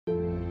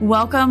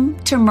Welcome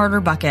to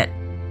Murder Bucket.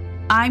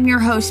 I'm your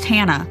host,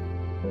 Hannah,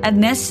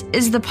 and this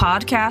is the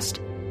podcast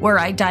where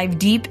I dive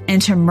deep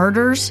into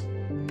murders,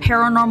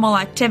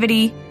 paranormal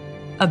activity,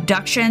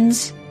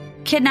 abductions,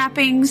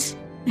 kidnappings,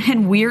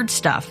 and weird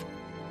stuff.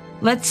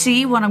 Let's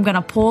see what I'm going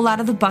to pull out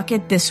of the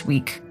bucket this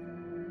week.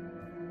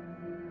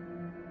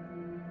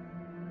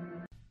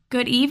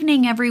 Good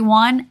evening,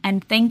 everyone,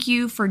 and thank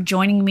you for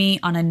joining me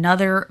on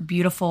another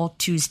beautiful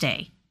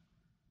Tuesday.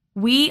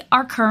 We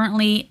are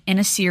currently in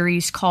a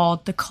series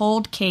called The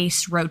Cold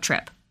Case Road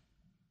Trip.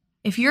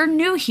 If you're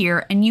new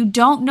here and you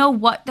don't know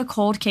what the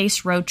Cold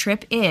Case Road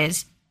Trip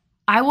is,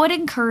 I would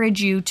encourage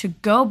you to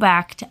go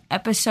back to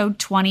episode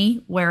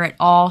 20 where it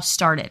all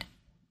started.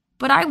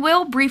 But I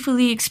will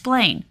briefly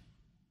explain.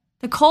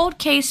 The Cold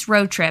Case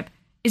Road Trip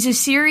is a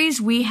series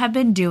we have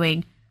been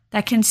doing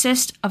that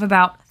consists of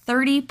about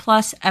 30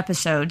 plus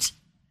episodes,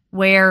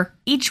 where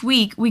each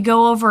week we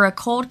go over a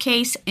cold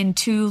case in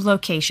 2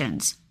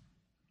 locations.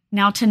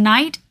 Now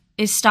tonight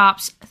is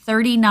stops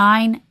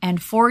 39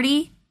 and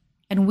 40,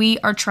 and we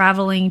are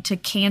traveling to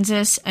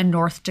Kansas and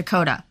North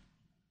Dakota.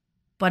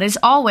 But as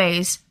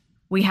always,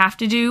 we have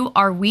to do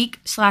our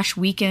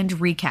week/weekend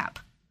recap.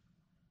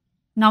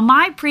 Now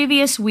my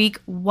previous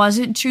week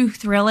wasn't too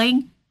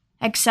thrilling,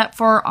 except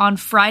for on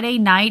Friday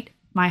night,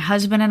 my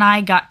husband and I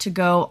got to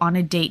go on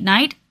a date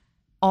night,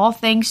 all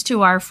thanks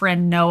to our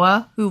friend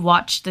Noah, who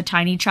watched The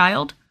Tiny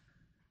Child.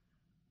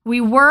 We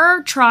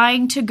were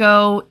trying to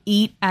go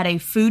eat at a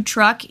food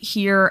truck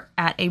here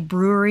at a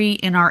brewery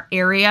in our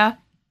area,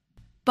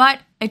 but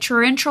a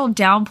torrential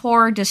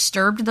downpour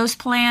disturbed those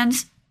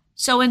plans,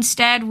 so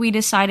instead we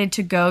decided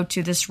to go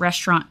to this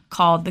restaurant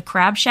called the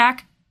Crab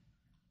Shack.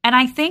 And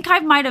I think I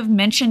might have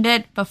mentioned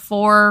it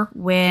before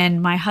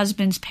when my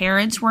husband's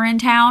parents were in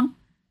town.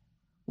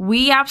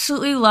 We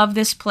absolutely love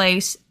this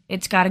place.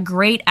 It's got a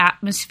great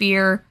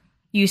atmosphere.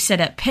 You sit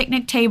at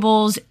picnic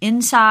tables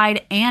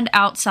inside and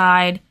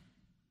outside,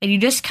 and you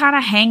just kind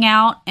of hang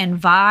out and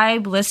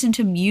vibe, listen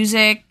to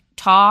music,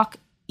 talk,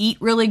 eat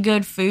really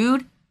good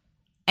food,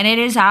 and it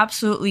is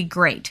absolutely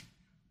great.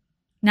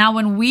 Now,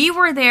 when we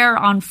were there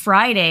on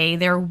Friday,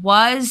 there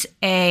was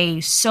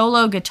a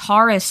solo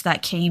guitarist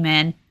that came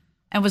in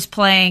and was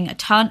playing a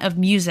ton of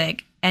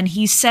music, and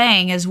he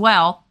sang as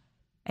well,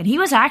 and he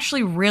was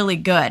actually really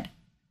good.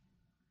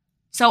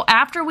 So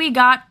after we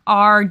got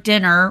our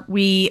dinner,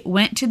 we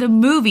went to the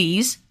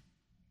movies.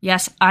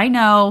 Yes, I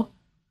know,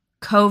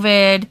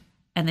 COVID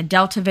and the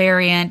Delta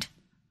variant,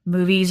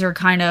 movies are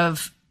kind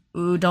of,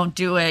 ooh, don't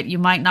do it. You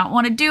might not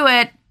want to do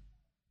it.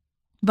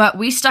 But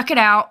we stuck it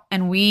out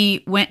and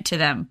we went to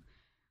them.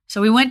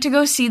 So we went to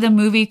go see the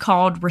movie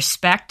called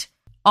Respect,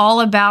 all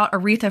about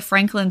Aretha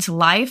Franklin's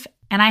life.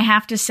 And I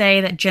have to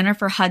say that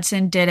Jennifer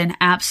Hudson did an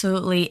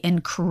absolutely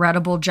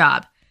incredible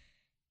job.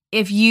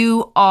 If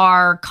you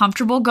are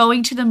comfortable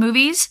going to the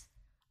movies,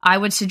 I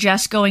would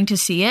suggest going to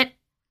see it.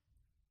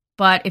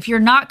 But if you're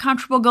not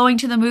comfortable going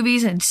to the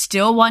movies and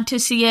still want to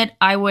see it,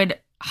 I would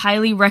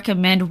highly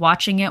recommend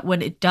watching it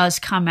when it does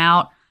come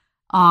out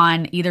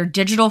on either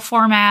digital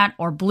format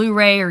or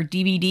Blu-ray or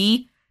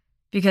DVD,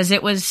 because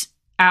it was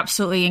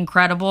absolutely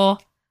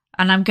incredible.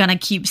 And I'm going to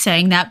keep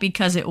saying that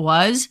because it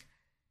was.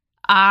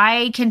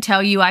 I can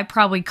tell you I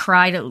probably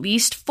cried at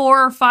least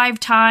 4 or 5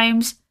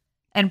 times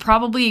and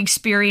probably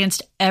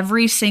experienced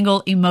every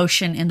single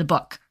emotion in the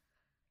book.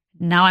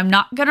 Now, I'm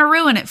not going to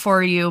ruin it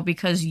for you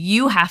because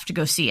you have to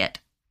go see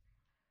it.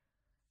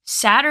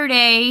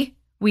 Saturday,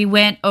 we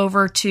went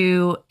over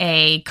to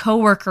a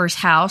coworker's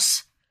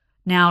house.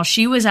 Now,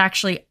 she was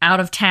actually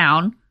out of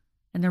town,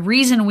 and the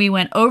reason we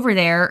went over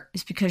there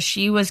is because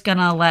she was going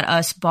to let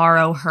us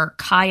borrow her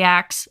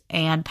kayaks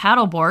and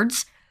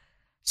paddleboards.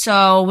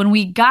 So when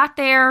we got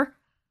there,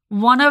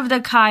 one of the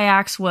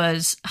kayaks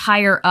was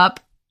higher up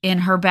in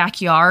her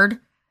backyard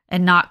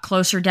and not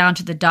closer down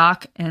to the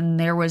dock, and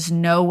there was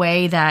no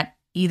way that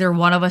either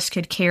one of us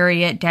could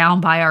carry it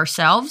down by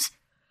ourselves.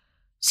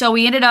 So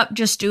we ended up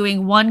just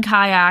doing one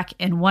kayak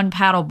and one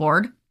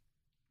paddleboard.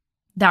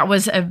 That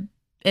was an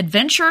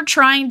adventure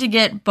trying to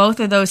get both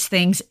of those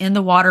things in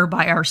the water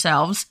by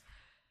ourselves.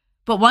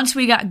 But once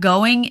we got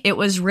going, it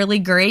was really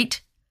great,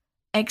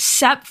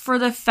 except for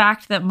the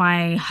fact that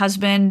my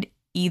husband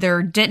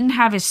either didn't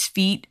have his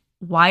feet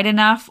wide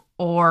enough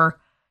or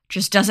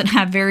just doesn't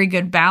have very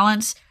good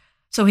balance,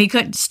 so he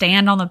couldn't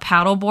stand on the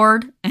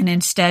paddleboard and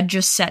instead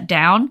just sat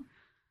down.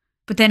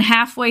 But then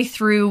halfway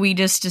through, we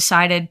just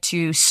decided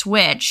to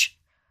switch.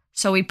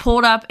 So we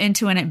pulled up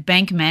into an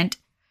embankment.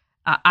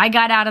 I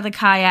got out of the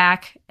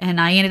kayak and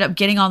I ended up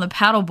getting on the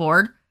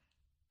paddleboard.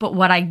 But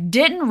what I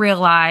didn't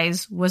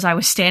realize was I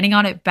was standing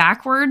on it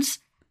backwards,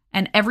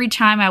 and every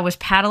time I was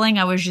paddling,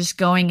 I was just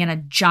going in a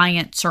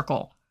giant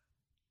circle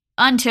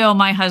until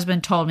my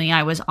husband told me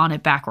I was on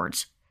it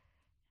backwards.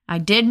 I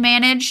did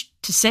manage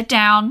to sit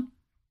down,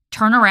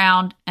 turn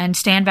around, and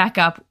stand back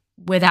up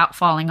without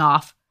falling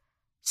off.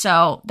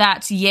 So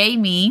that's yay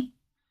me.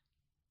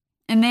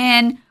 And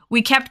then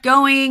we kept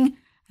going.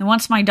 And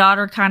once my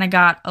daughter kind of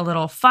got a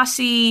little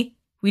fussy,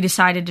 we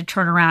decided to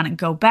turn around and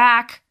go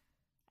back.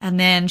 And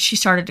then she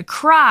started to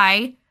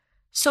cry.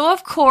 So,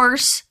 of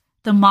course,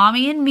 the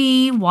mommy in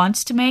me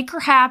wants to make her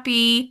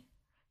happy.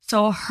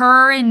 So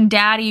her and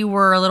daddy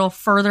were a little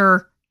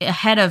further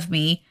ahead of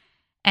me.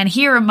 And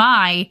here am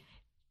I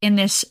in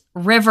this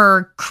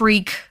river,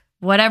 creek,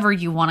 whatever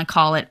you want to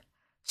call it,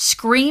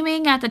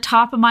 screaming at the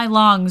top of my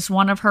lungs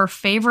one of her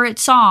favorite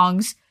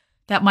songs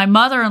that my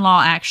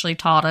mother-in-law actually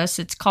taught us.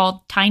 It's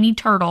called Tiny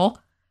Turtle.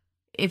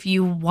 If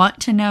you want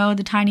to know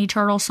the Tiny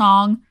Turtle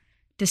song,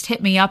 just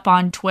hit me up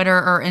on Twitter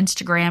or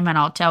Instagram and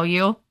I'll tell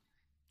you.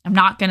 I'm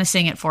not going to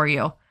sing it for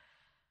you.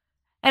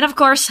 And of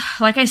course,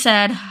 like I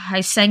said,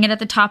 I sang it at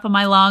the top of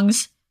my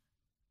lungs.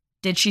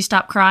 Did she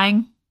stop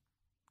crying?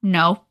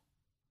 No.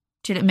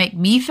 Did it make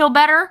me feel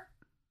better?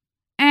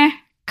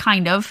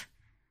 Kind of.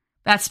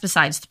 That's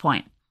besides the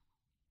point.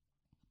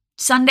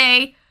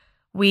 Sunday,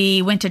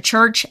 we went to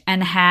church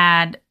and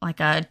had like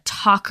a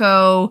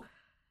taco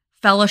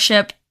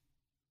fellowship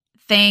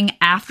thing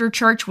after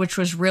church, which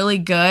was really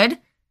good.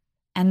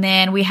 And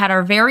then we had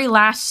our very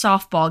last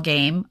softball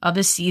game of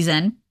the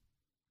season.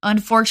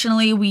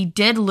 Unfortunately, we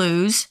did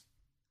lose.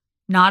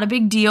 Not a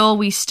big deal.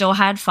 We still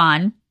had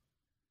fun.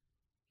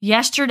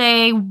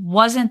 Yesterday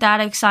wasn't that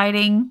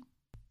exciting.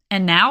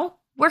 And now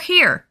we're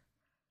here.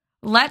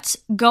 Let's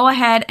go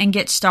ahead and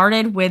get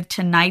started with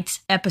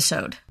tonight's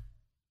episode.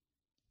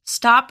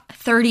 Stop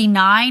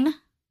 39,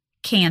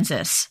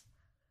 Kansas.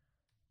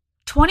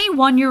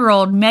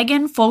 21-year-old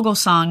Megan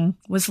Fogelsong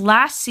was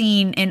last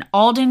seen in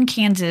Alden,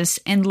 Kansas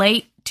in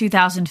late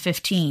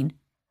 2015.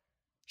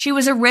 She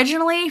was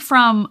originally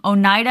from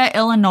Oneida,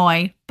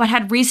 Illinois, but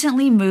had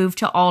recently moved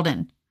to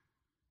Alden.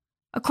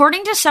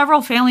 According to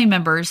several family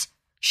members,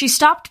 she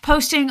stopped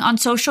posting on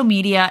social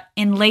media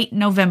in late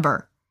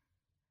November.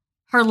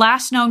 Her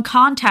last known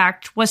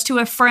contact was to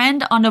a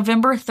friend on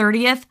November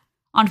 30th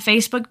on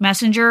Facebook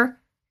Messenger,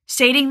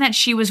 stating that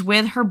she was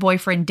with her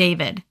boyfriend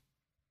David.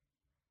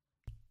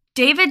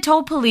 David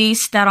told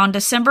police that on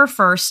December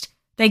 1st,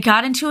 they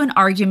got into an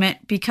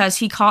argument because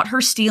he caught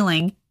her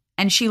stealing,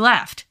 and she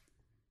left.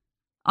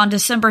 On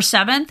December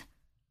 7th,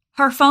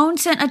 her phone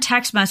sent a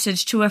text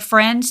message to a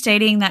friend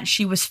stating that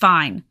she was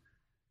fine.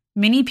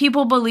 Many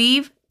people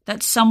believe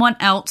that someone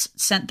else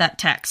sent that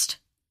text.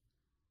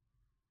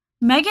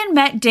 Megan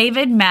met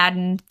David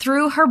Madden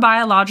through her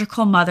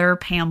biological mother,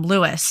 Pam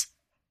Lewis.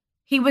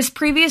 He was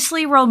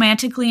previously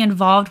romantically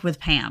involved with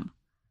Pam.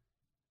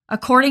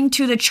 According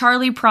to the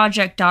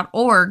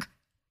CharlieProject.org,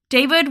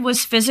 David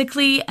was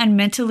physically and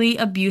mentally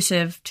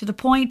abusive to the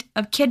point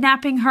of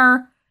kidnapping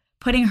her,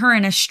 putting her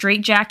in a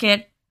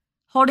straitjacket,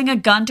 holding a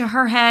gun to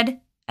her head,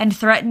 and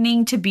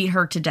threatening to beat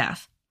her to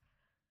death.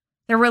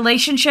 Their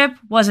relationship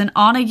was an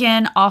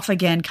on-again,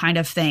 off-again kind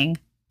of thing,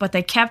 but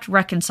they kept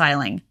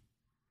reconciling.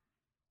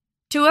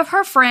 Two of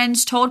her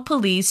friends told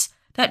police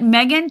that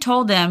Megan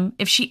told them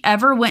if she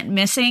ever went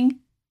missing,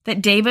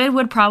 that David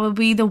would probably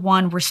be the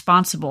one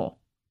responsible.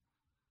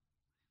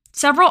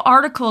 Several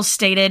articles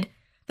stated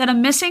that a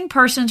missing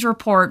persons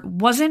report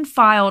wasn't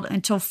filed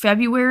until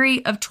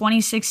February of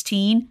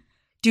 2016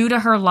 due to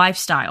her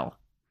lifestyle.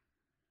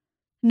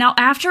 Now,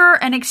 after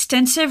an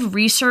extensive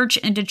research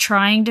into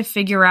trying to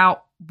figure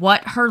out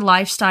what her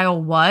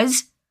lifestyle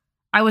was,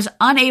 I was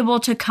unable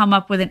to come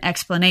up with an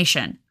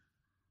explanation.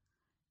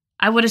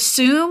 I would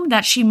assume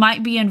that she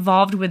might be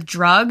involved with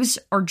drugs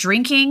or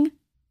drinking,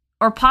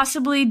 or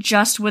possibly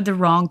just with the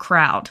wrong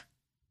crowd.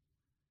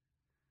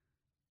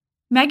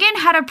 Megan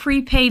had a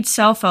prepaid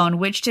cell phone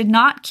which did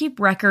not keep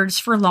records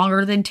for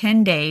longer than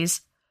 10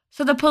 days,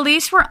 so the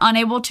police were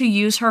unable to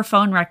use her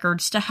phone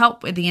records to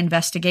help with the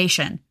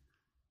investigation.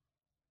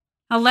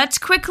 Now let's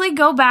quickly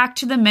go back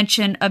to the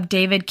mention of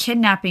David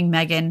kidnapping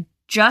Megan,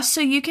 just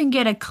so you can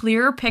get a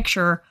clearer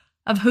picture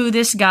of who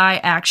this guy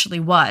actually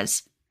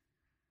was.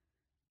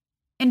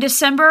 In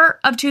December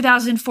of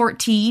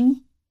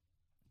 2014,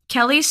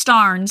 Kelly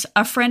Starnes,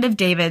 a friend of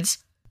David's,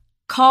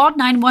 called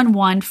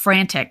 911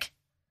 frantic.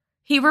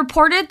 He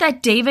reported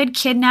that David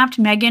kidnapped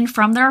Megan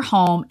from their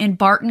home in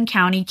Barton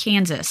County,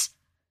 Kansas.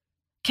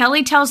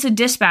 Kelly tells the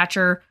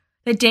dispatcher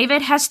that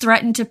David has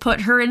threatened to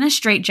put her in a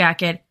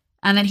straitjacket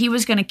and that he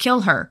was going to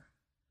kill her.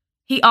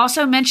 He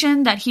also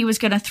mentioned that he was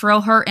going to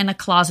throw her in a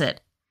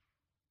closet.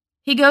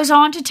 He goes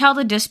on to tell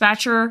the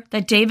dispatcher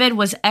that David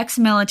was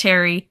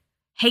ex-military,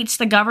 hates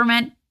the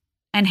government,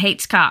 and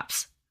hates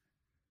cops.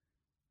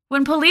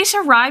 When police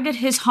arrived at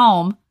his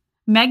home,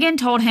 Megan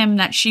told him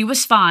that she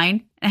was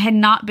fine and had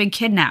not been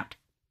kidnapped.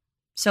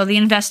 So the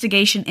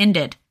investigation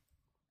ended.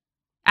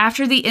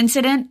 After the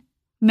incident,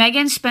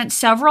 Megan spent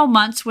several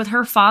months with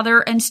her father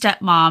and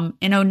stepmom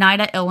in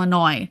Oneida,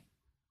 Illinois.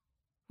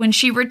 When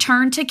she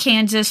returned to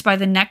Kansas by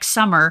the next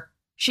summer,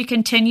 she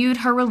continued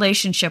her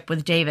relationship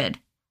with David.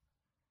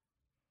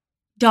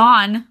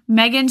 Dawn,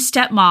 Megan's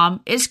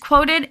stepmom, is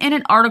quoted in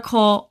an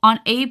article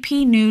on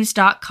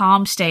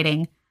APnews.com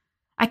stating,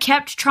 "I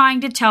kept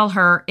trying to tell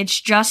her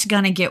it's just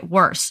gonna get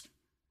worse.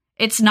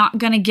 It's not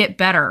gonna get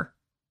better."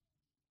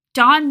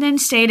 Dawn then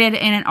stated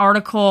in an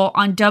article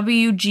on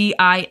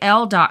WGIL.com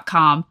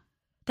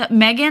that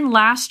Megan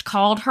last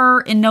called her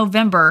in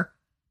November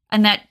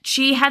and that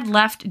she had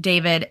left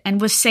David and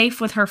was safe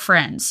with her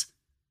friends.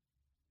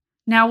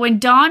 Now, when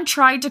Dawn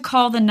tried to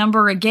call the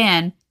number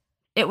again,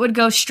 it would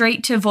go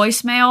straight to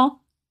voicemail,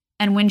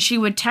 and when she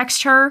would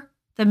text her,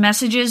 the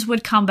messages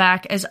would come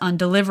back as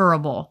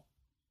undeliverable.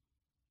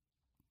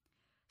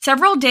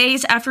 Several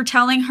days after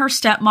telling her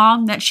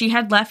stepmom that she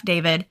had left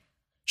David,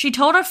 she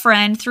told a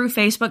friend through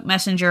Facebook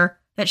Messenger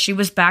that she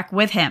was back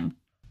with him.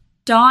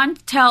 Dawn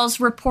tells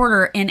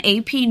reporter in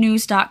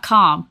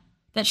APnews.com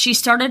that she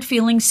started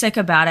feeling sick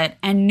about it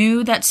and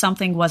knew that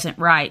something wasn't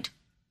right.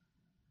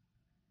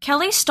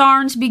 Kelly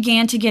Starnes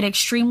began to get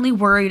extremely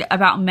worried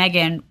about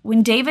Megan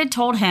when David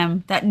told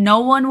him that no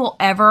one will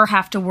ever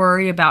have to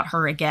worry about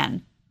her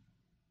again.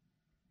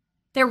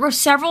 There were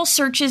several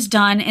searches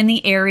done in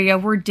the area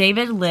where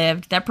David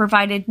lived that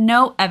provided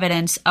no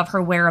evidence of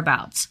her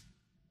whereabouts.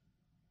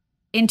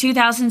 In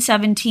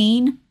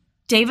 2017,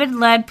 David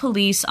led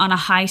police on a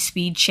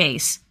high-speed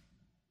chase.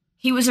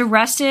 He was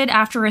arrested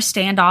after a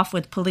standoff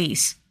with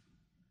police.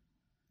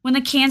 When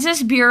the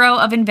Kansas Bureau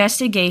of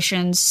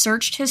Investigations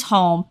searched his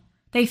home,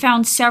 they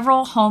found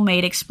several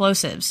homemade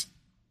explosives.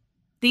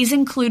 These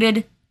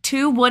included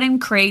 2 wooden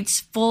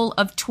crates full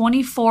of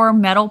 24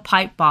 metal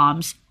pipe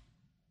bombs.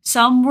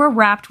 Some were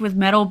wrapped with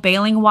metal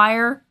baling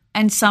wire,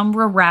 and some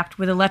were wrapped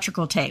with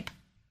electrical tape.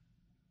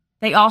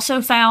 They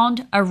also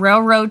found a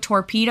railroad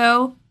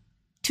torpedo,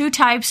 2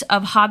 types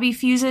of hobby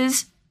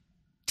fuses,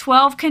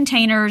 12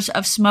 containers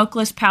of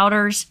smokeless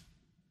powders,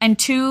 and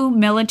 2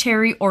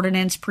 military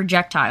ordnance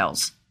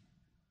projectiles.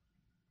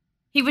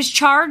 He was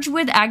charged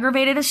with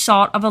aggravated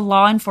assault of a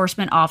law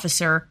enforcement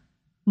officer,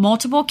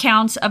 multiple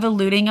counts of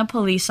eluding a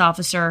police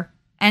officer,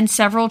 and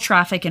several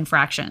traffic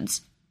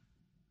infractions.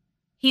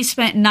 He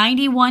spent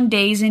 91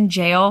 days in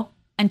jail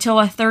until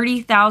a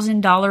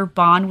 $30,000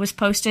 bond was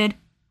posted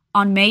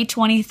on May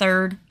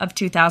 23rd of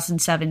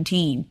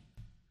 2017.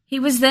 He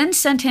was then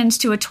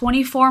sentenced to a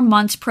 24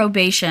 months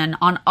probation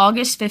on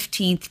August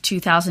 15th,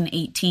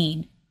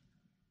 2018.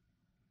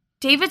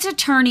 David's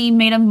attorney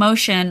made a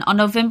motion on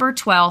November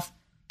 12th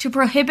to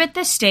prohibit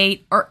the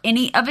state or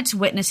any of its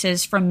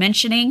witnesses from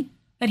mentioning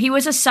that he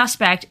was a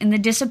suspect in the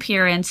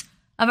disappearance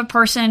of a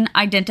person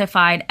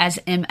identified as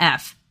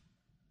MF.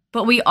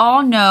 But we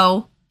all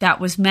know that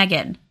was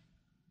Megan.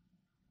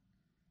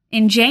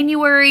 In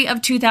January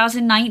of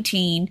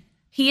 2019,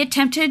 he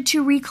attempted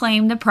to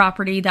reclaim the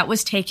property that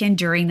was taken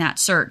during that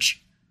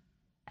search.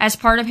 As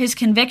part of his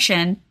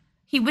conviction,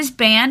 he was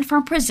banned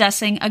from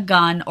possessing a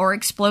gun or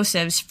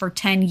explosives for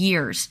 10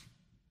 years.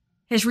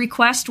 His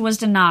request was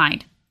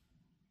denied.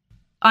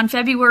 On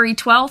February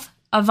 12th,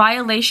 a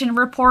violation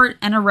report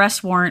and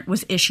arrest warrant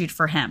was issued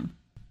for him.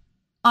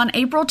 On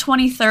April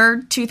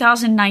 23rd,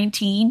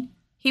 2019,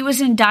 he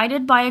was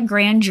indicted by a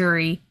grand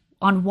jury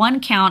on 1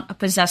 count of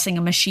possessing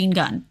a machine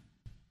gun.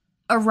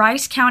 A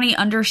Rice County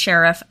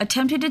undersheriff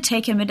attempted to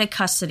take him into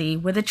custody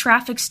with a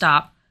traffic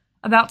stop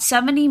about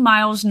 70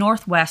 miles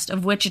northwest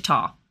of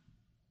Wichita.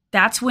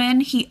 That's when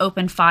he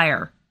opened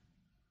fire.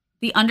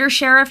 The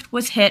undersheriff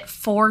was hit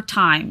 4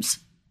 times.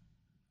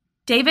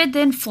 David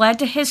then fled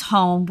to his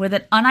home with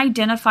an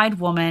unidentified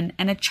woman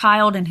and a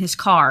child in his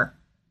car.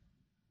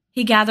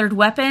 He gathered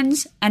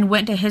weapons and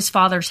went to his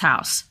father's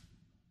house.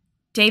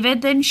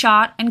 David then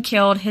shot and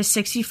killed his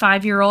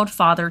 65-year-old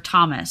father,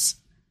 Thomas.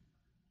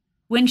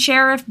 When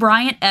Sheriff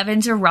Bryant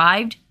Evans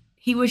arrived,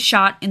 he was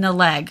shot in the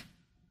leg.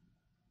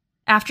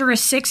 After a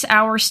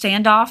 6-hour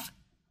standoff,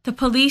 the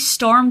police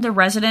stormed the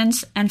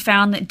residence and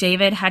found that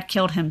David had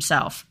killed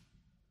himself.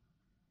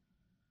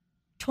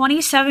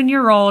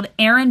 27-year-old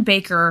Erin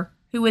Baker,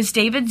 who was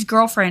David's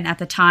girlfriend at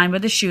the time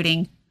of the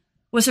shooting,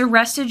 was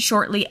arrested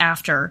shortly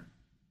after.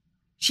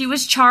 She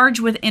was charged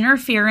with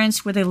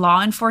interference with a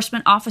law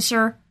enforcement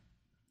officer,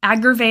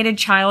 aggravated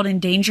child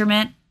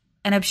endangerment,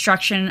 and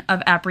obstruction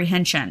of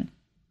apprehension.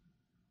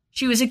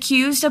 She was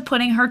accused of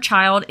putting her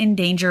child in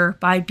danger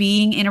by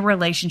being in a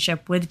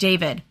relationship with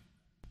David.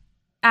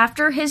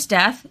 After his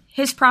death,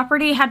 his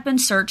property had been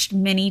searched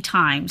many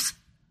times,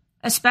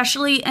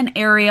 especially an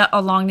area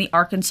along the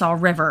Arkansas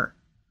River.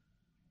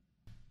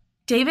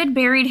 David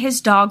buried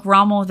his dog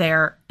Rommel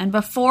there, and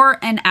before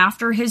and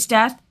after his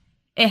death,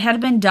 it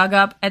had been dug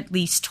up at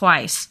least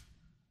twice.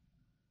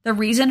 The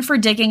reason for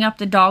digging up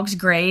the dog's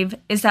grave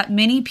is that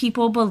many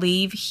people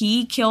believe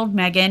he killed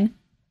Megan,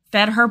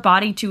 fed her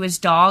body to his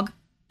dog,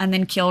 and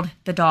then killed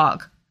the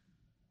dog.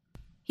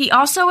 He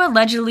also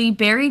allegedly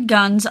buried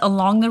guns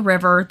along the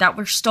river that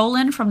were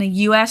stolen from the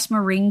U.S.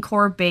 Marine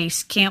Corps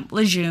base Camp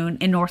Lejeune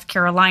in North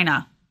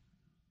Carolina.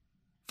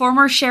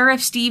 Former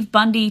Sheriff Steve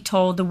Bundy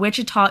told the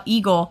Wichita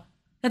Eagle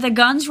that the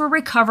guns were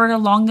recovered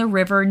along the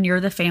river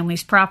near the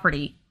family's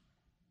property.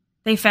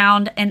 They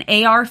found an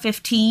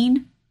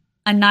AR-15,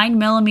 a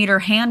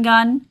 9mm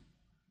handgun,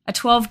 a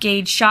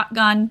 12-gauge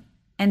shotgun,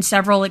 and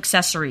several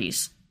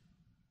accessories.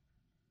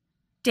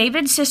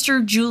 David's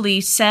sister Julie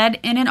said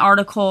in an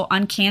article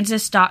on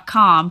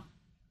Kansas.com,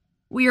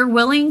 "We are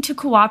willing to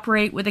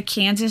cooperate with the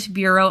Kansas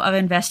Bureau of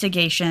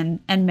Investigation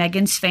and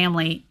Megan's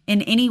family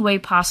in any way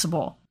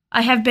possible.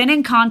 I have been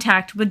in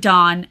contact with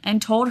Dawn and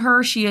told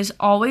her she is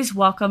always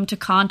welcome to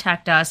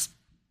contact us,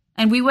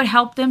 and we would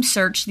help them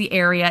search the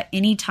area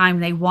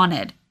anytime they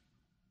wanted."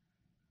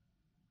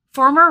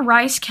 Former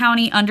Rice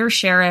County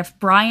Undersheriff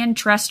Brian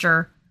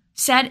Trester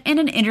said in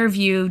an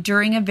interview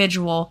during a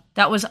vigil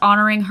that was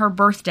honoring her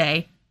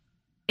birthday,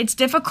 "It's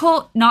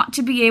difficult not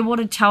to be able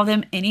to tell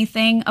them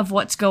anything of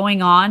what's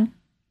going on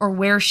or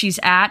where she's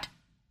at,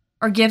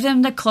 or give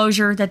them the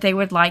closure that they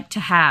would like to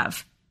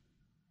have."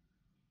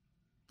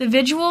 The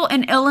vigil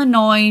in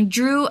Illinois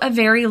drew a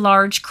very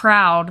large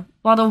crowd,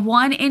 while the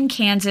one in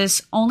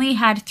Kansas only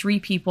had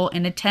 3 people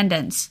in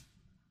attendance.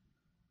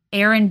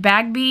 Aaron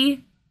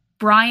Bagby,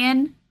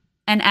 Brian,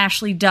 and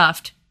Ashley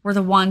Duft were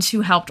the ones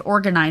who helped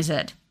organize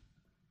it.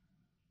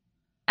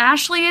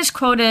 Ashley is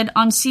quoted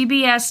on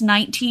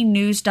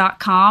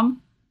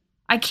CBS19news.com.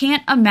 "I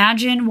can't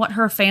imagine what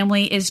her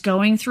family is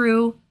going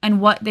through and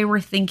what they were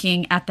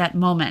thinking at that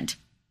moment.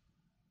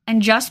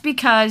 And just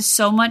because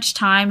so much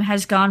time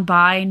has gone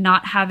by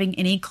not having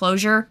any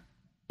closure,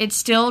 it's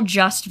still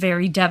just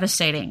very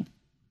devastating."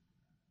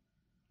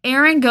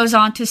 Aaron goes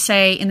on to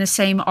say in the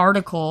same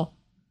article,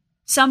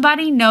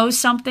 "Somebody knows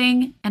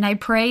something, and I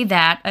pray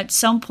that at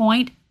some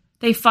point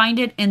they find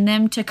it in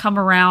them to come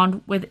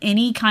around with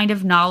any kind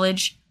of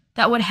knowledge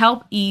that would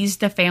help ease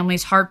the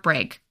family's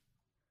heartbreak."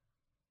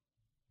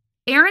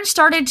 Aaron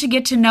started to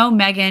get to know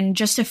Megan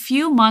just a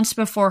few months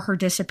before her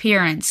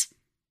disappearance.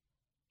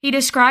 He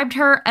described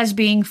her as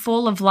being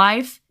full of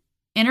life,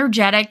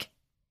 energetic,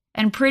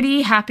 and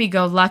pretty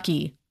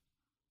happy-go-lucky.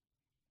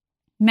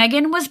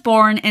 Megan was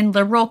born in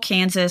Liberal,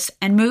 Kansas,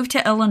 and moved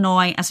to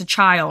Illinois as a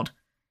child.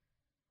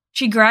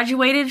 She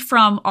graduated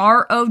from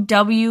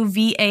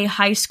ROWVA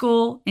High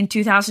School in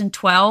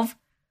 2012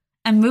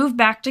 and moved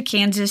back to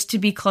Kansas to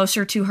be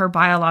closer to her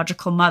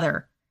biological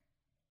mother.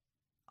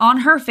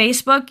 On her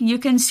Facebook, you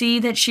can see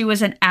that she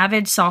was an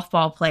avid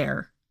softball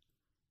player.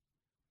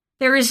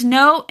 There is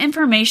no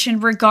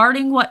information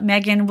regarding what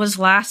Megan was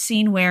last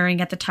seen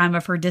wearing at the time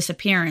of her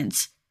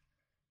disappearance.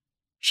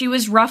 She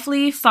was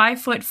roughly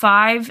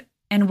 5'5"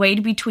 and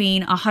weighed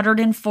between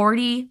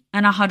 140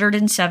 and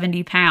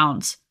 170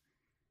 pounds.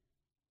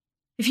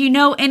 If you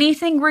know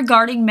anything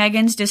regarding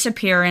Megan's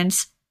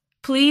disappearance,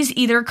 please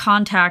either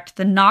contact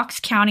the Knox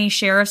County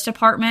Sheriff's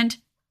Department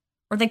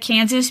or the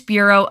Kansas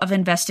Bureau of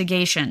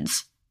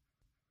Investigations.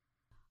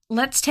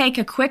 Let's take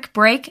a quick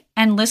break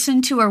and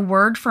listen to a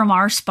word from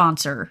our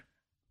sponsor.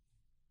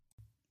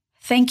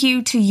 Thank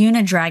you to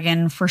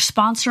Unidragon for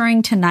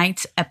sponsoring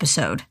tonight's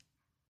episode.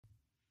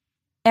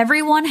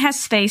 Everyone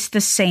has faced the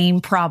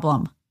same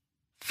problem: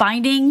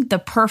 finding the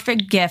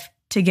perfect gift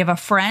to give a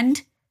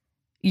friend,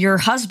 your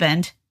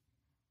husband,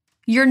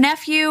 your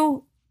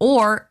nephew,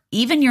 or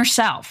even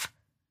yourself.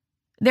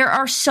 There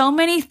are so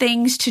many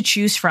things to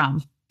choose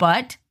from,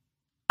 but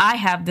I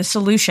have the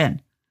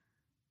solution.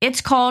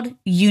 It's called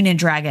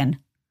Unidragon,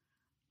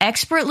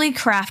 expertly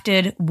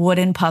crafted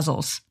wooden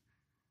puzzles.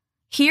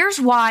 Here's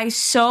why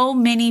so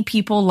many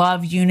people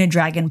love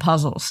Unidragon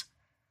puzzles.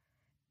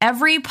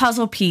 Every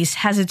puzzle piece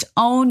has its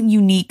own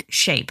unique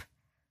shape.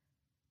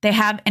 They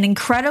have an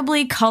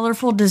incredibly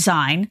colorful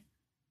design.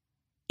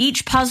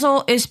 Each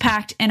puzzle is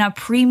packed in a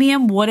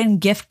premium wooden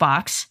gift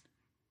box.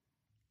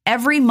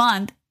 Every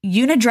month,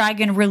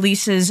 Unidragon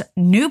releases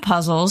new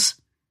puzzles,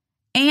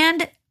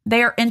 and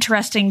they are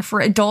interesting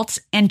for adults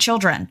and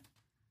children.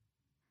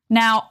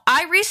 Now,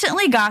 I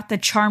recently got the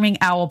Charming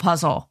Owl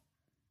puzzle.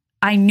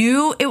 I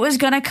knew it was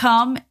going to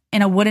come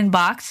in a wooden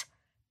box,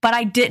 but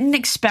I didn't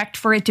expect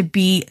for it to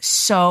be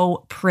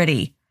so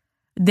pretty.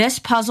 This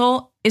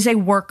puzzle is a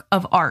work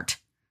of art,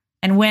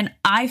 and when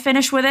I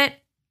finish with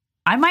it,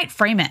 I might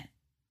frame it.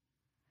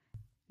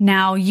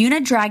 Now,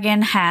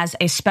 Unidragon has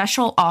a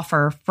special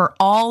offer for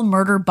all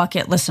Murder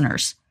Bucket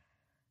listeners.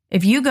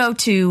 If you go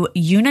to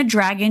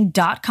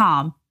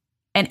unidragon.com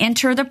and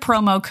enter the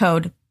promo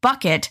code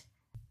BUCKET,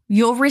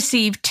 you'll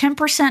receive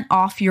 10%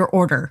 off your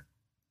order.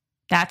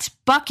 That's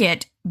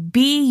BUCKET,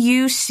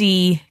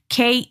 BUCKET,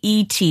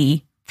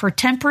 for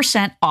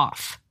 10%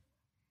 off.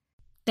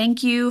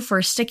 Thank you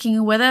for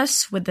sticking with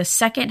us with the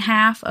second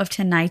half of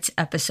tonight's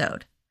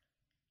episode.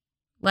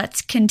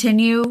 Let's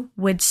continue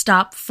with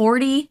Stop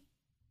 40,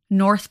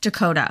 North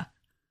Dakota.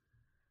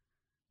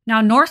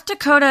 Now, North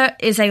Dakota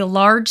is a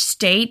large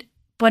state,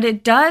 but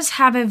it does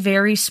have a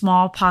very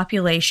small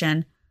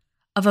population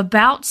of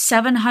about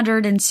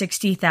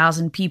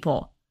 760,000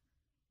 people.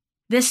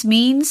 This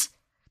means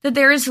that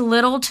there is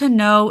little to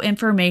no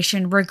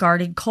information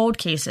regarding cold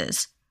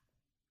cases.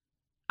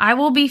 I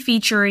will be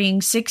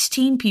featuring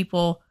 16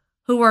 people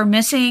who are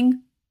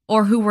missing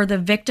or who were the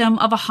victim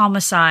of a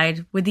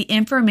homicide with the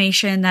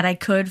information that I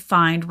could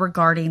find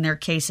regarding their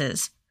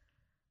cases.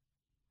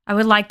 I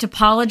would like to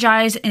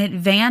apologize in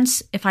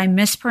advance if I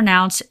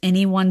mispronounce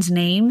anyone's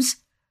names.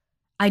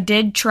 I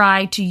did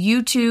try to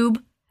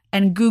YouTube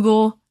and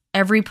Google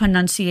every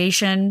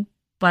pronunciation,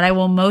 but I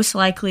will most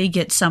likely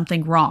get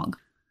something wrong.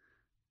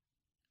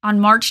 On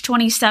March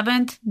 27,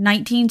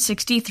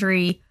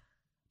 1963,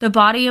 the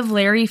body of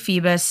Larry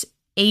Phoebus,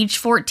 age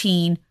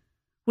 14,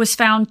 was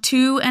found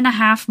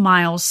 2.5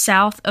 miles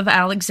south of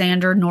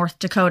Alexander, North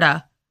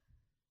Dakota.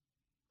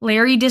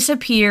 Larry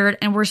disappeared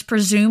and was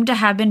presumed to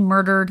have been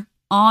murdered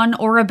on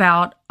or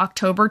about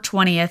October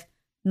 20th,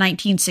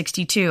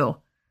 1962.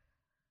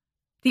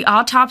 The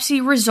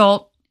autopsy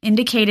result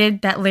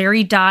indicated that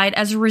Larry died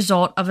as a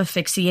result of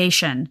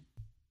asphyxiation.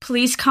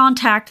 Please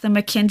contact the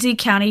McKenzie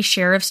County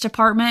Sheriff's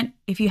Department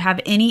if you have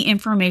any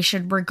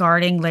information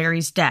regarding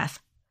Larry's death.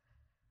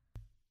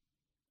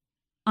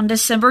 On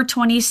December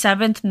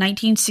 27,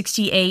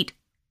 1968,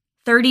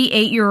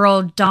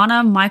 38-year-old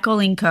Donna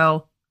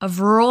Michaelenko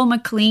of rural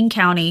McLean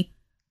County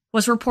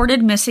was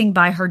reported missing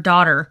by her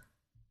daughter.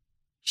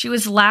 She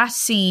was last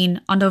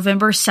seen on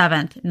November 7,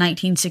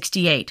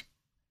 1968.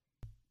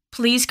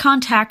 Please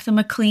contact the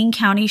McLean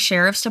County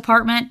Sheriff's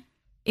Department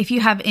if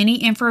you have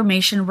any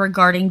information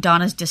regarding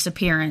Donna's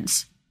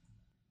disappearance.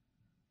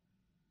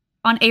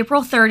 On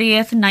April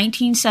 30th,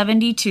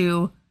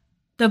 1972,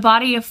 the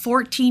body of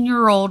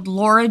 14-year-old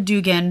Laura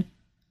Dugan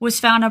was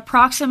found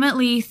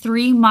approximately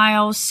 3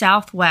 miles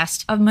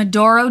southwest of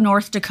Medoro,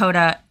 North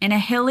Dakota, in a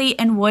hilly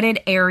and wooded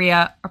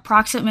area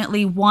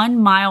approximately 1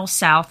 mile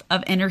south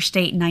of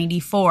Interstate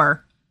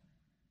 94.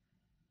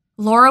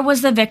 Laura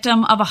was the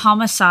victim of a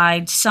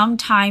homicide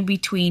sometime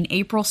between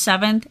April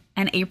 7th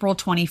and April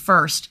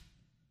 21st.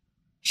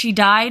 She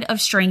died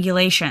of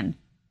strangulation.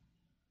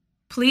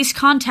 Please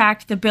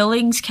contact the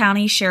Billings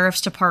County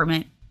Sheriff's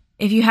Department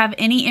if you have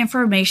any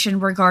information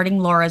regarding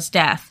Laura's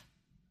death.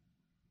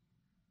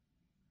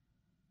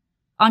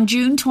 On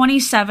June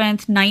 27,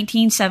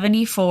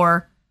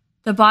 1974,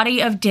 the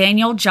body of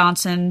Daniel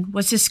Johnson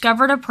was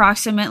discovered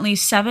approximately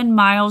 7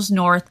 miles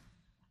north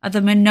of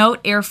the Minot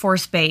Air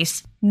Force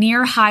Base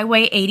near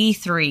Highway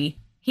 83.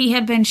 He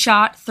had been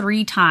shot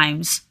 3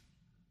 times.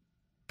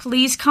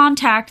 Please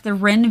contact the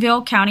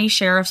Renville County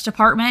Sheriff's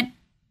Department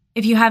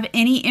if you have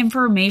any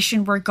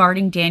information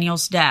regarding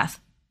Daniel's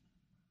death.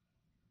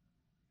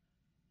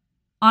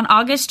 On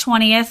August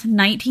 20th,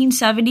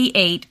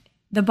 1978,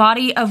 the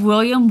body of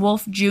William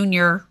Wolfe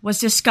Jr. was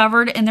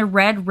discovered in the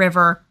Red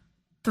River,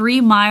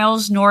 3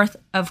 miles north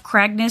of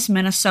Cragnis,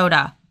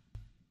 Minnesota.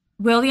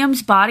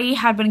 William's body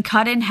had been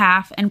cut in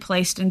half and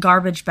placed in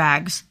garbage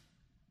bags.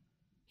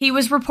 He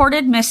was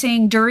reported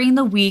missing during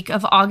the week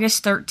of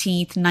August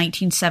 13th,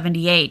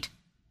 1978.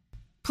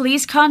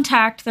 Please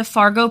contact the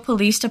Fargo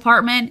Police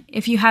Department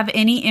if you have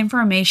any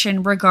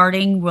information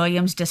regarding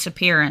William's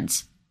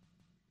disappearance.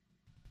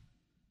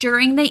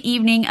 During the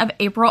evening of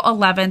April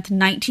 11th,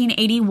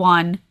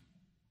 1981,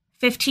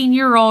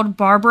 15-year-old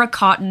Barbara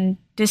Cotton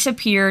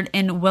disappeared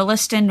in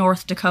Williston,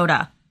 North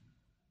Dakota.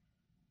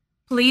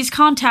 Please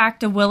contact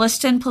the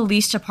Williston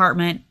Police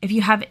Department if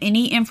you have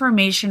any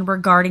information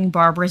regarding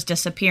Barbara's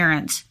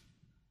disappearance.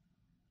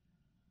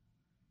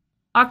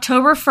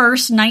 October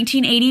 1st,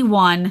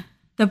 1981,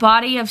 the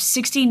body of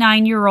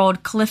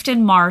 69-year-old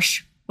Clifton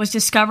Marsh was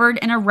discovered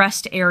in a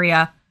rest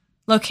area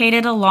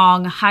located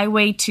along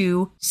Highway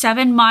 2,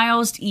 7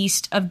 miles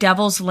east of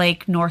Devil's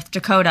Lake, North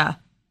Dakota.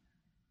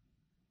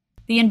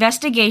 The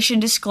investigation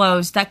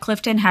disclosed that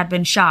Clifton had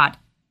been shot.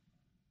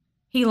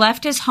 He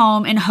left his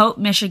home in Hope,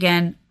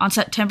 Michigan on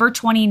September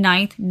 29,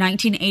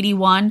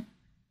 1981,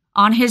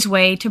 on his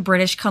way to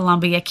British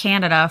Columbia,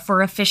 Canada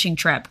for a fishing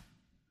trip.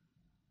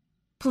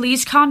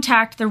 Please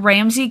contact the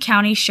Ramsey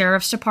County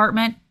Sheriff's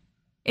Department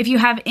if you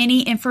have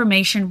any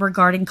information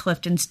regarding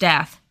Clifton's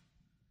death.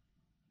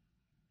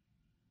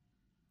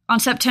 On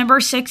September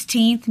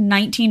 16,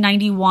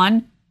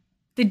 1991,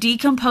 the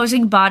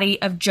decomposing body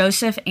of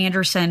Joseph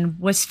Anderson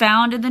was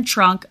found in the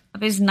trunk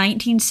of his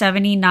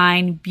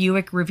 1979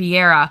 Buick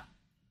Riviera.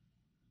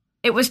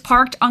 It was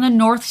parked on the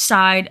north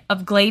side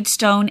of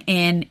Gladstone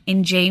Inn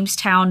in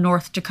Jamestown,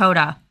 North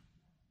Dakota.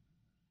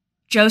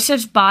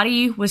 Joseph's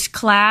body was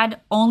clad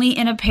only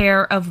in a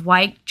pair of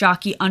white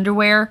jockey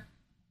underwear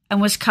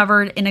and was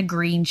covered in a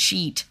green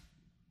sheet.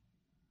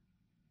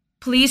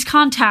 Please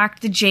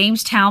contact the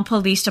Jamestown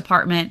Police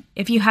Department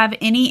if you have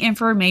any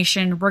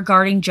information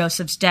regarding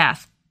Joseph's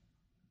death.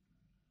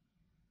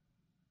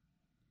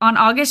 On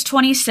August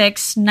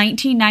 26,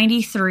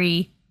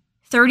 1993,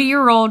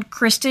 30-year-old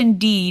Kristen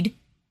Deed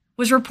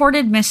was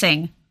reported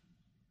missing.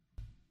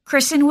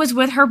 Kristen was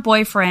with her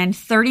boyfriend,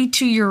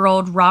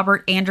 32-year-old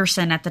Robert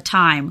Anderson, at the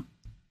time.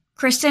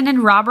 Kristen and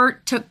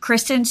Robert took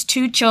Kristen's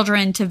 2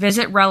 children to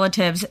visit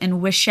relatives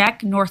in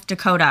Wishek, North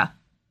Dakota.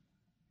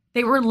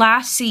 They were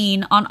last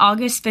seen on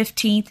August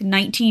 15,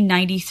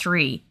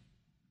 1993.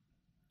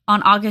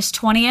 On August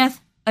 20th,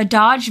 a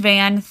Dodge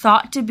van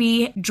thought to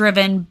be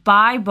driven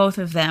by both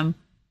of them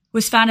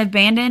was found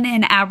abandoned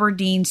in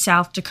Aberdeen,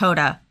 South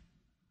Dakota.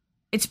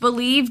 It's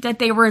believed that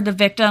they were the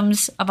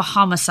victims of a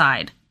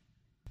homicide.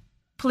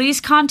 Please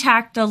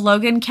contact the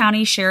Logan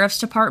County Sheriff's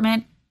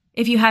Department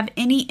if you have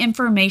any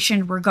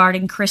information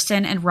regarding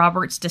Kristen and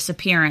Robert's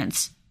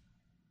disappearance.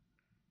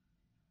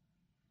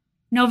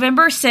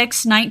 November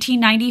 6,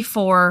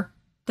 1994,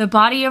 the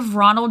body of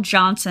Ronald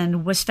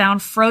Johnson was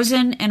found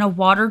frozen in a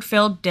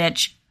water-filled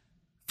ditch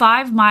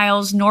 5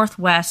 miles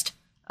northwest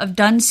of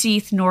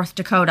Dunseith, North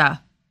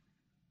Dakota.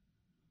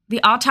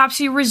 The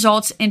autopsy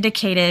results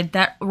indicated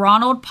that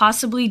Ronald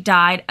possibly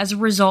died as a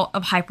result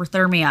of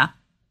hypothermia.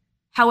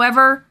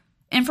 However,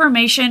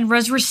 information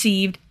was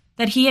received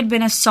that he had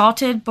been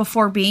assaulted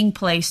before being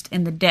placed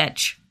in the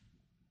ditch.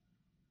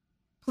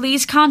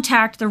 Please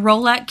contact the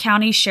Rolette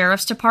County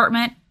Sheriff's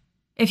Department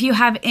if you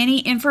have any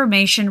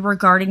information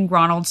regarding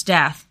Ronald's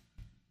death.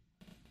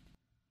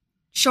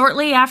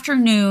 Shortly after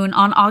noon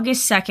on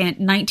August 2nd,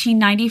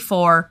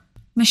 1994,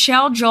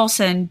 Michelle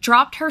Jolson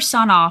dropped her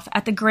son off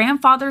at the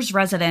grandfather's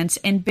residence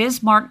in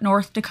Bismarck,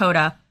 North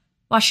Dakota,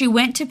 while she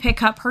went to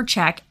pick up her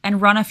check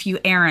and run a few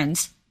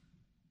errands.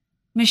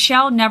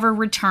 Michelle never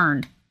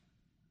returned.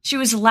 She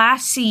was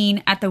last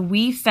seen at the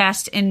Wee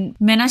Fest in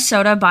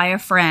Minnesota by a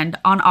friend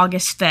on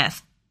August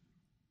 5th.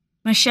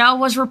 Michelle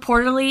was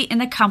reportedly in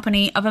the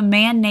company of a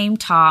man named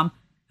Tom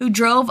who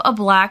drove a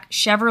black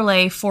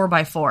Chevrolet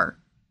 4x4.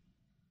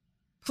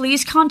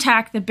 Please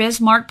contact the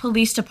Bismarck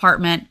Police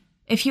Department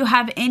if you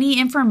have any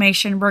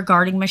information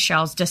regarding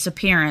Michelle's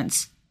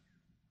disappearance.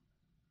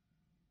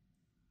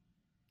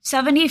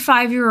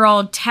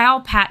 75-year-old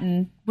Tal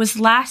Patton was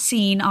last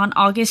seen on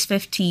August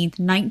 15,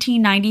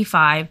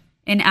 1995,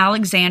 in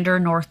Alexander,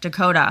 North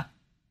Dakota.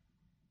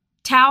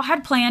 Tal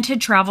had planned to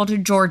travel to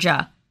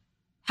Georgia.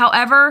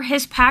 However,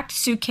 his packed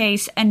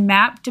suitcase and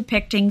map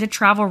depicting the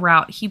travel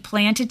route he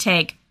planned to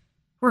take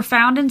were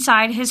found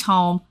inside his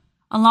home,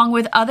 along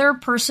with other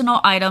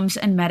personal items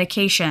and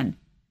medication.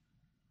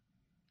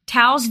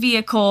 Tal's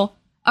vehicle,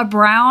 a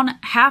brown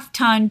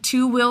half-ton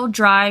two-wheel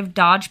drive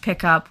Dodge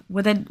pickup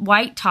with a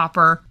white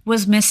topper,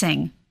 was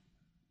missing.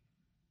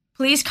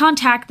 Please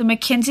contact the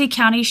McKenzie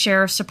County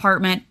Sheriff's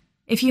Department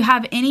if you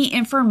have any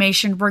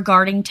information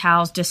regarding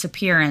Tal's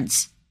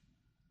disappearance.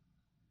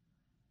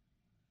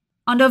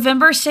 On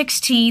November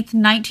 16,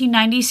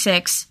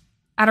 1996,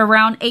 at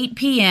around 8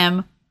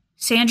 p.m.,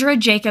 Sandra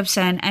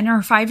Jacobson and her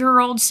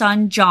 5-year-old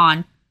son,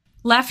 John,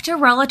 left a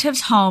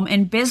relative's home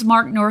in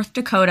Bismarck, North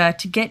Dakota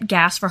to get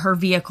gas for her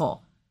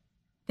vehicle.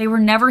 They were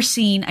never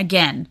seen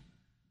again.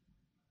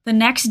 The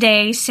next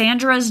day,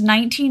 Sandra's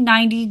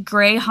 1990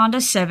 gray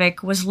Honda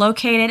Civic was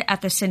located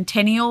at the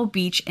Centennial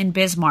Beach in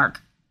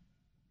Bismarck.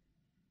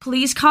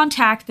 Please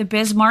contact the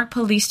Bismarck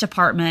Police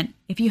Department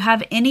if you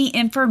have any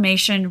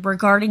information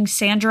regarding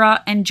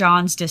Sandra and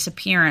John's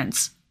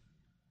disappearance.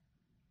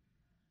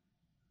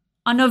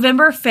 On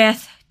November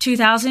 5th,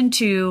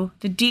 2002,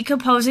 the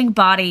decomposing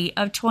body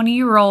of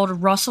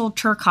 20-year-old Russell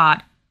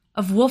Turcotte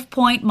of Wolf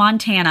Point,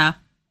 Montana,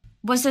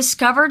 was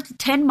discovered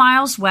 10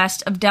 miles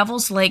west of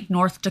Devil's Lake,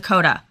 North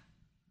Dakota.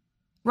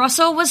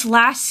 Russell was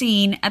last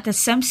seen at the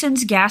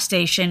Simpsons gas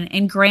station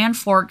in Grand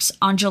Forks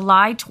on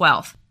July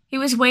 12th. He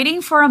was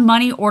waiting for a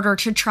money order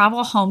to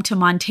travel home to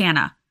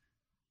Montana.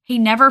 He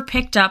never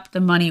picked up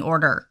the money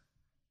order.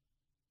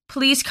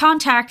 Please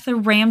contact the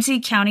Ramsey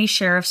County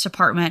Sheriff's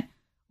Department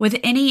with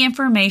any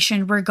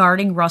information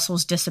regarding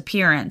Russell's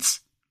disappearance.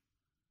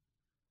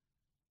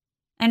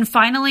 And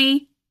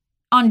finally,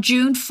 on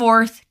June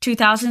 4th,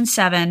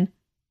 2007,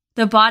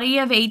 the body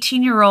of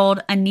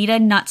 18-year-old Anita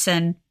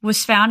Knutson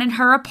was found in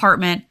her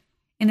apartment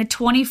in the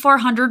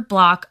 2400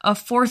 block of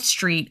 4th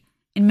Street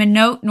in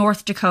Minot,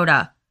 North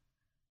Dakota.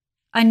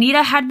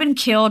 Anita had been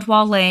killed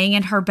while laying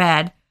in her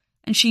bed,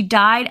 and she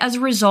died as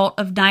a result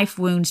of knife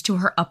wounds to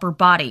her upper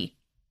body.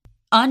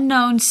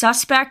 Unknown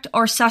suspect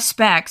or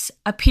suspects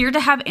appear to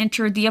have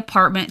entered the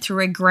apartment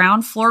through a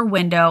ground floor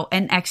window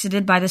and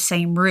exited by the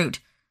same route.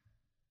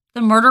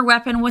 The murder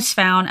weapon was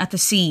found at the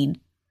scene.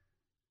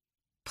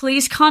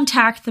 Please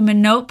contact the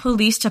Minot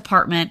Police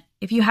Department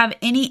if you have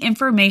any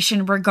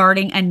information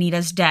regarding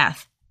Anita's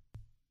death.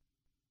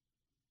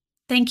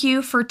 Thank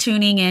you for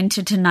tuning in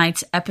to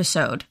tonight's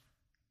episode.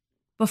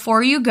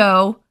 Before you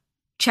go,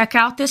 check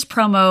out this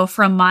promo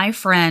from my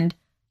friend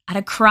at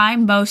A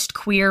Crime Most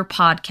Queer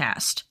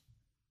podcast.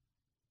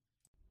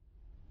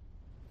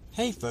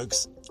 Hey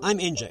folks, I'm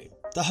NJ,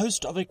 the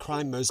host of A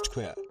Crime Most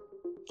Queer.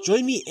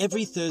 Join me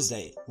every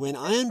Thursday when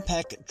I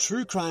unpack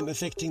true crime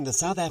affecting the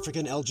South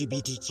African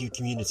LGBTQ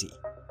community.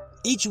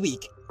 Each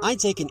week, I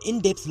take an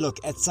in-depth look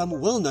at some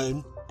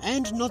well-known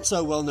and not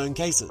so well-known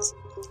cases,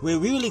 where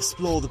we will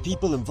explore the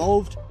people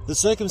involved, the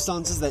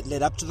circumstances that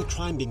led up to the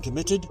crime being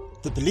committed,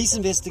 the police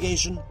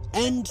investigation,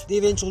 and the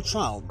eventual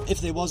trial,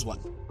 if there was one.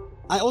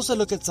 I also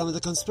look at some of the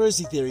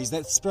conspiracy theories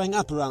that sprang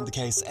up around the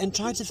case and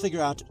try to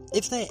figure out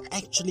if they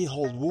actually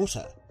hold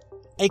water.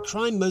 A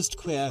Crime Most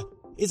Queer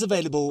is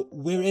available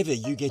wherever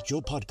you get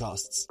your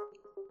podcasts.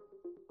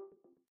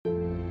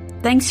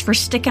 Thanks for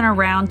sticking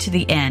around to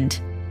the end.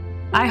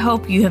 I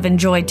hope you have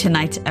enjoyed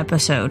tonight's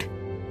episode.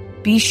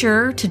 Be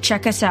sure to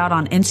check us out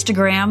on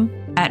Instagram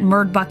at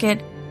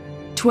MurdBucket,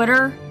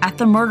 Twitter at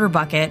The Murder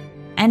Bucket,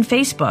 and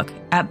Facebook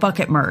at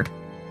Bucket Murd.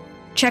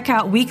 Check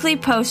out weekly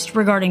posts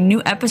regarding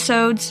new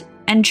episodes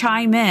and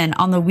chime in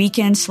on the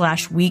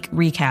weekend/week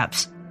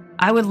recaps.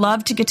 I would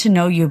love to get to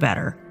know you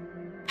better.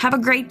 Have a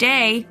great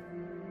day.